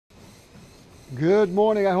Good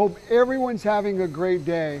morning. I hope everyone's having a great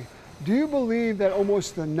day. Do you believe that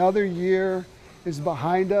almost another year is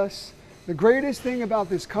behind us? The greatest thing about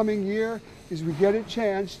this coming year is we get a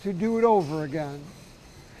chance to do it over again.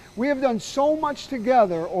 We have done so much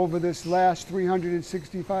together over this last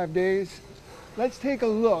 365 days. Let's take a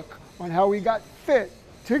look on how we got fit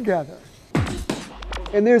together.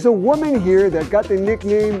 And there's a woman here that got the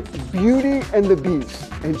nickname Beauty and the Beast,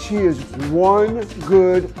 and she is one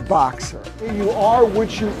good boxer. You are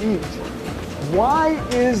what you eat. Why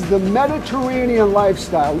is the Mediterranean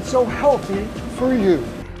lifestyle so healthy for you?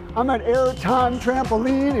 I'm at Airtime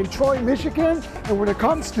Trampoline in Troy, Michigan, and when it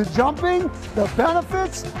comes to jumping, the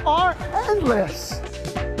benefits are endless.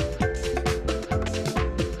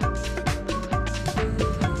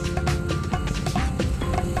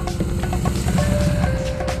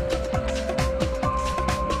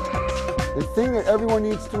 The thing that everyone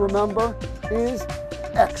needs to remember is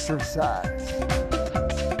exercise.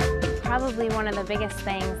 Probably one of the biggest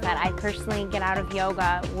things that I personally get out of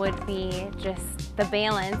yoga would be just the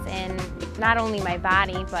balance in not only my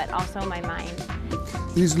body, but also my mind.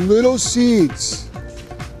 These little seeds,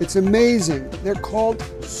 it's amazing. They're called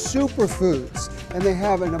superfoods, and they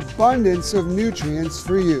have an abundance of nutrients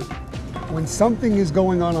for you. When something is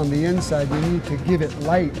going on the inside, you need to give it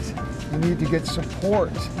light. You need to get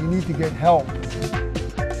support. You need to get help.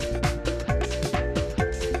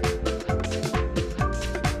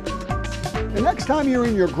 The next time you're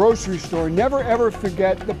in your grocery store, never ever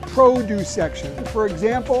forget the produce section. For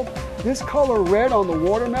example, this color red on the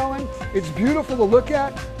watermelon, it's beautiful to look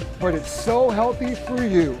at, but it's so healthy for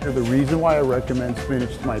you. The reason why I recommend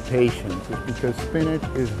spinach to my patients is because spinach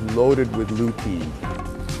is loaded with lutein.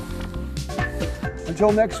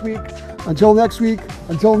 Until next week, I'm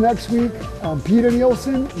Peter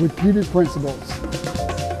Nielsen with Peter's Principles.